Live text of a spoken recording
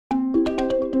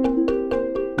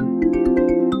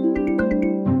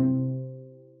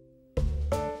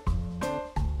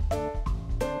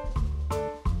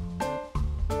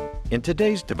In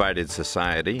today's divided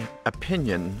society,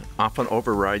 opinion often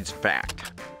overrides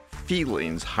fact.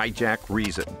 Feelings hijack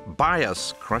reason.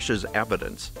 Bias crushes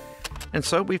evidence. And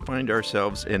so we find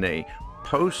ourselves in a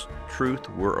post-truth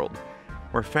world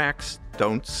where facts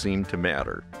don't seem to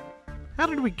matter. How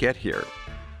did we get here?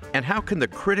 And how can the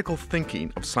critical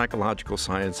thinking of psychological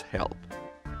science help?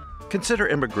 Consider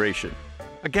immigration.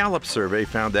 A Gallup survey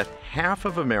found that half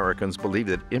of Americans believe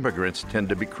that immigrants tend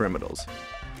to be criminals.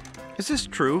 Is this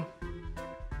true?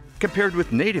 Compared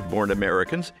with native-born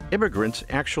Americans, immigrants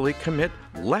actually commit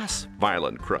less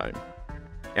violent crime.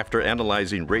 After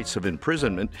analyzing rates of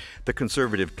imprisonment, the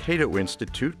conservative Cato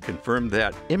Institute confirmed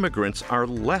that immigrants are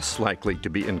less likely to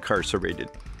be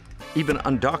incarcerated. Even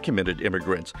undocumented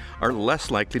immigrants are less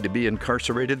likely to be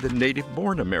incarcerated than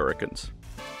native-born Americans.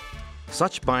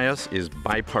 Such bias is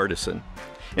bipartisan.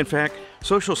 In fact,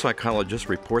 social psychologists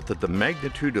report that the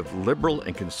magnitude of liberal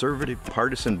and conservative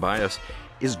partisan bias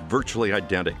is virtually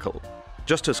identical.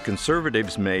 Just as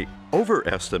conservatives may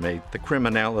overestimate the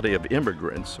criminality of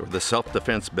immigrants or the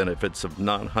self-defense benefits of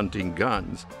non-hunting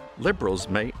guns, liberals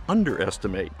may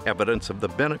underestimate evidence of the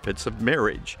benefits of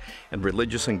marriage and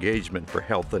religious engagement for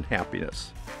health and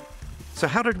happiness. So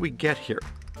how did we get here?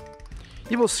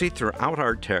 You will see throughout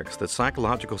our text that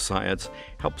psychological science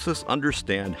helps us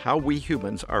understand how we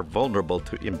humans are vulnerable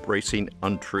to embracing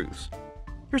untruths.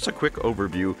 Here's a quick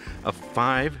overview of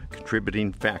 5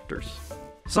 contributing factors.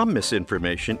 Some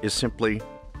misinformation is simply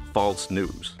false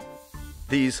news.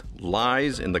 These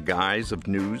lies in the guise of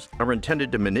news are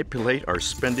intended to manipulate our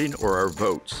spending or our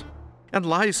votes. And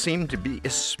lies seem to be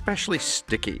especially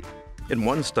sticky. In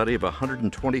one study of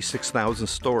 126,000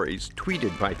 stories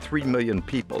tweeted by 3 million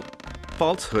people,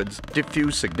 falsehoods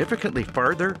diffuse significantly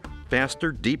farther,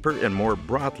 faster, deeper, and more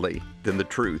broadly than the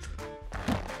truth.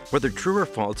 Whether true or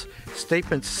false,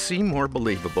 statements seem more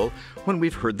believable when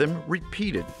we've heard them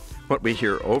repeated. What we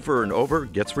hear over and over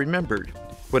gets remembered.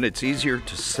 When it's easier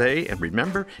to say and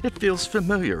remember, it feels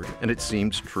familiar and it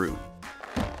seems true.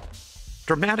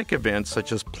 Dramatic events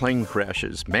such as plane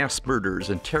crashes, mass murders,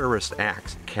 and terrorist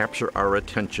acts capture our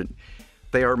attention.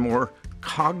 They are more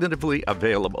cognitively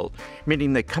available,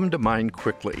 meaning they come to mind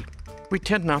quickly. We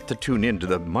tend not to tune into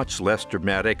the much less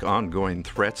dramatic ongoing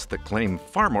threats that claim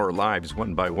far more lives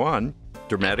one by one.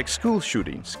 Dramatic school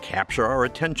shootings capture our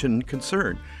attention and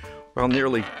concern. While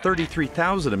nearly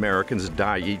 33,000 Americans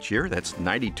die each year, that's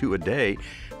 92 a day,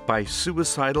 by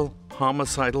suicidal,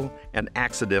 homicidal, and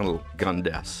accidental gun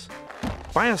deaths.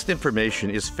 Biased information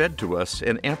is fed to us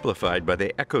and amplified by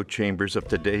the echo chambers of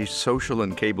today's social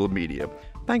and cable media,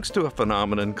 thanks to a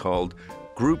phenomenon called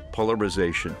group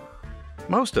polarization.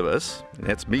 Most of us, and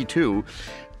that's me too,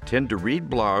 tend to read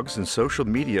blogs and social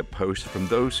media posts from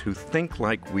those who think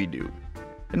like we do.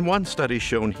 In one study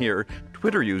shown here,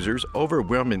 Twitter users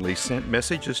overwhelmingly sent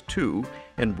messages to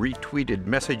and retweeted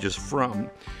messages from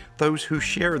those who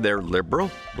share their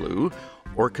liberal, blue,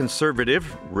 or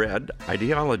conservative, red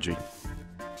ideology.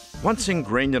 Once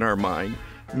ingrained in our mind,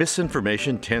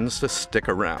 misinformation tends to stick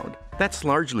around. That's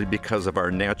largely because of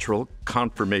our natural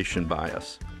confirmation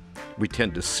bias. We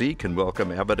tend to seek and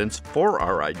welcome evidence for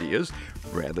our ideas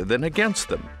rather than against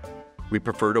them. We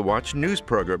prefer to watch news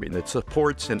programming that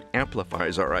supports and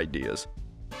amplifies our ideas.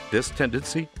 This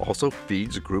tendency also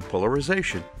feeds group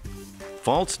polarization.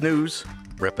 False news,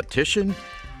 repetition,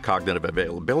 cognitive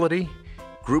availability,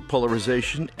 group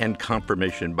polarization, and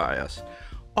confirmation bias.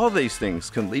 All these things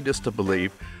can lead us to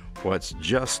believe what's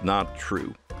just not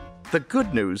true. The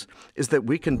good news is that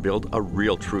we can build a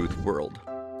real truth world.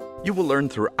 You will learn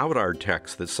throughout our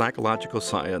text that psychological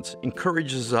science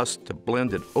encourages us to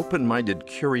blend an open-minded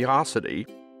curiosity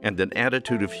and an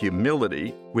attitude of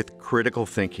humility with critical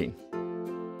thinking.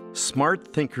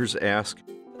 Smart thinkers ask,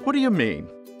 "What do you mean?"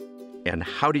 And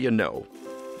 "How do you know?"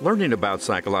 Learning about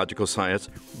psychological science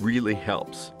really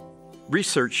helps.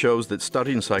 Research shows that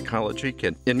studying psychology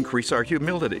can increase our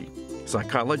humility.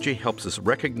 Psychology helps us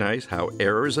recognize how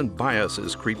errors and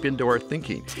biases creep into our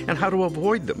thinking and how to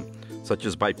avoid them, such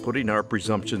as by putting our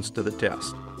presumptions to the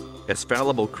test. As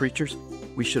fallible creatures,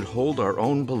 we should hold our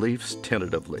own beliefs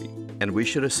tentatively, and we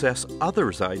should assess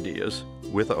others' ideas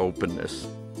with openness.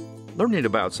 Learning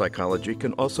about psychology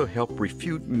can also help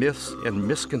refute myths and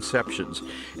misconceptions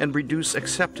and reduce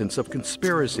acceptance of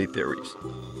conspiracy theories.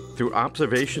 Through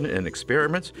observation and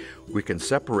experiments, we can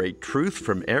separate truth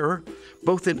from error,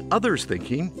 both in others'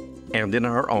 thinking and in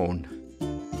our own.